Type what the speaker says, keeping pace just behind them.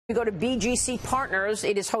We go to BGC Partners.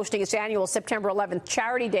 It is hosting its annual September 11th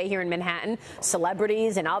Charity Day here in Manhattan.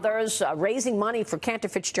 Celebrities and others raising money for Cantor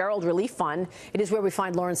Fitzgerald Relief Fund. It is where we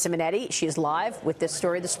find Lauren Simonetti. She is live with this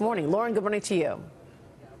story this morning. Lauren, good morning to you.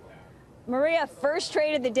 Maria, first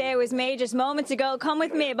trade of the day was made just moments ago. Come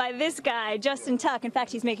with me by this guy, Justin Tuck. In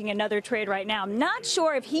fact, he's making another trade right now. I'm not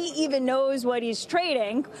sure if he even knows what he's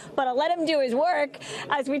trading, but I'll let him do his work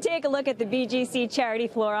as we take a look at the BGC Charity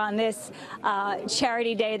floor on this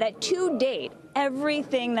Charity Day that to date,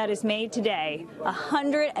 everything that is made today,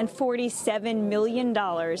 $147 million,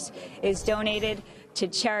 is donated to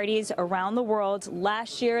charities around the world.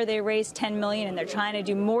 Last year they raised $10 million, and they're trying to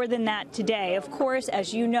do more than that today. Of course,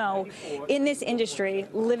 as you know, in this industry,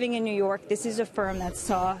 living in New York, this is a firm that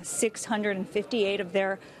saw 658 of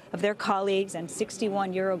their colleagues and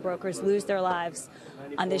 61 Euro brokers lose their lives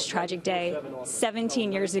on this tragic day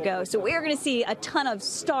 17 years ago. So we are going to see a ton of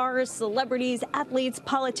stars, celebrities, athletes,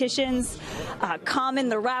 politicians, Common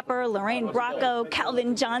the rapper, Lorraine Bracco,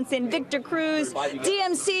 Calvin Johnson, Victor Cruz,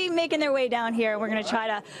 DMC making their way down here. We're going to try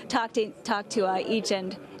to talk to each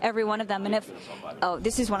and every one of them. And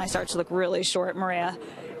this is when I start to look really short, Maria.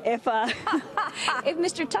 If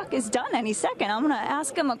Mr. Tuck is done any second, I'm going to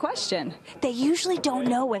ask him a question. They usually don't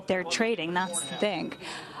know what they're trading. That's the thing.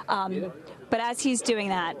 But as he's doing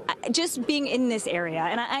that, just being in this area,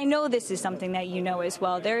 and I know this is something that you know as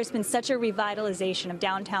well, there has been such a revitalization of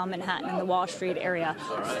downtown Manhattan and the Wall Street area.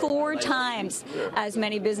 4 times as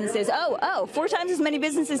many businesses. 4 times as many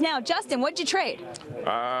businesses now. Justin, what'd you trade?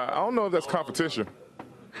 I don't know if that's competition.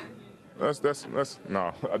 That's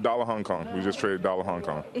no, $1 Hong Kong. We just traded $1 Hong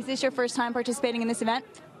Kong. Is this your first time participating in this event?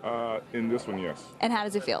 In this one, yes. And how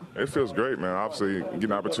does it feel? It feels great, man. Obviously, get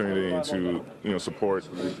an opportunity to support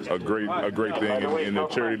a great thing in the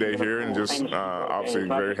charity day here, and just obviously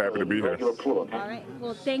very happy to be here. All right.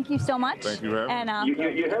 Well, thank you so much. Thank you, man. And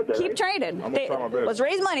keep trading. I'm gonna try my best. Let's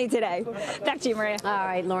raise money today. Back to you, Maria. All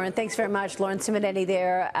right, Lauren. Thanks very much. Lauren Simonetti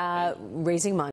there, raising money.